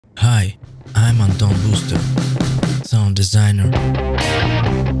Hi, I'm Anton Booster, sound designer.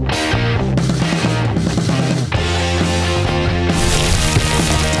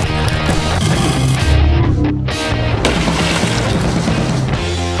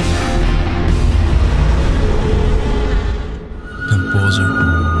 Composer.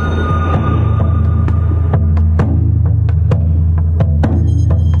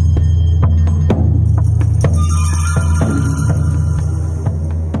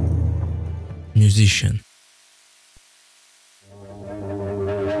 Musician.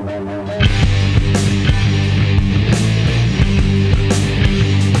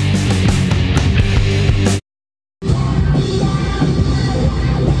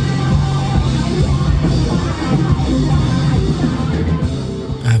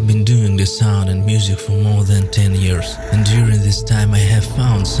 I've been doing the sound and music for more than 10 years, and during this time I have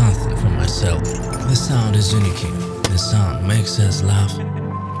found something for myself. The sound is unique. The sound makes us laugh,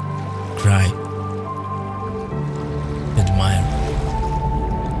 cry, admire.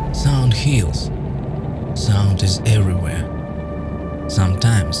 Sound heals. Sound is everywhere.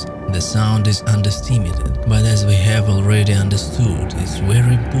 Sometimes the sound is underestimated, but as we have already understood, it's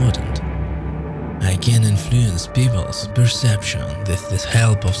very important. I can influence people's perception with the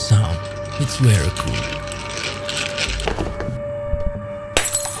help of sound. It's very cool.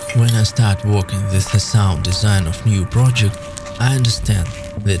 When I start working with the sound design of new project, I understand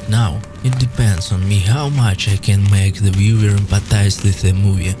that now it depends on me how much I can make the viewer empathize with the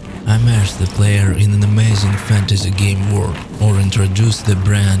movie, immerse the player in an amazing fantasy game world, or introduce the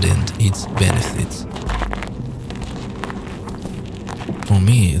brand and its benefits. For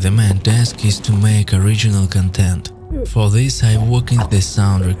me, the main task is to make original content. For this I work in the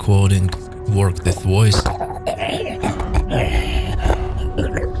sound recording, work with voice,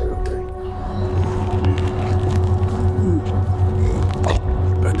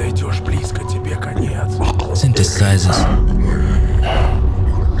 synthesizers,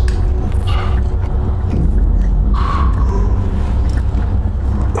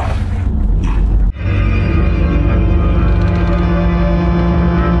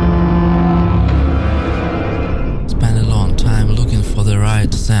 spend a long time looking for the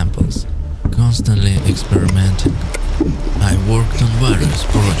right samples, constantly experimenting. I worked on various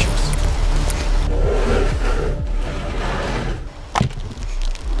projects.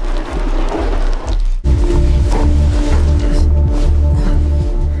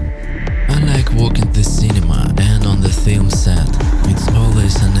 Working the cinema and on the film set, it's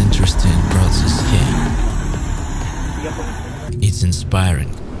always an interesting process here. It's inspiring,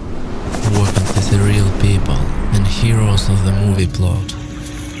 working with the real people and heroes of the movie plot.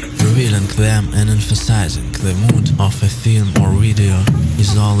 Revealing them and emphasizing the mood of a film or video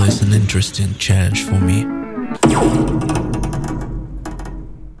is always an interesting challenge for me.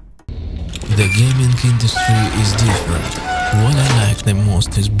 The gaming industry is different. What I like the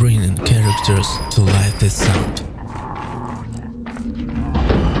most is bringing characters to life with sound.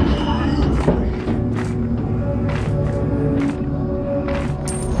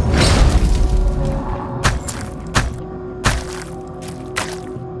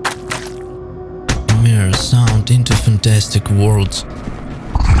 Mirror sound into fantastic worlds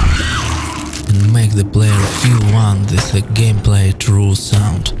and make the player feel one with the gameplay through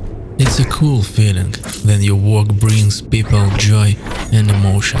sound. It's a cool feeling when your work brings people joy and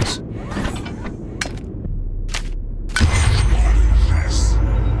emotions.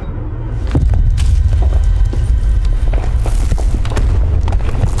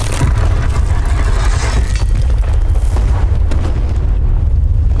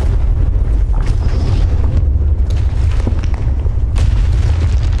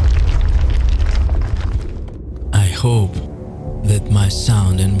 I hope that my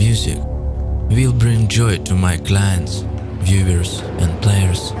sound and music will bring joy to my clients, viewers and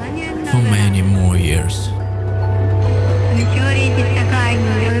players for many more years.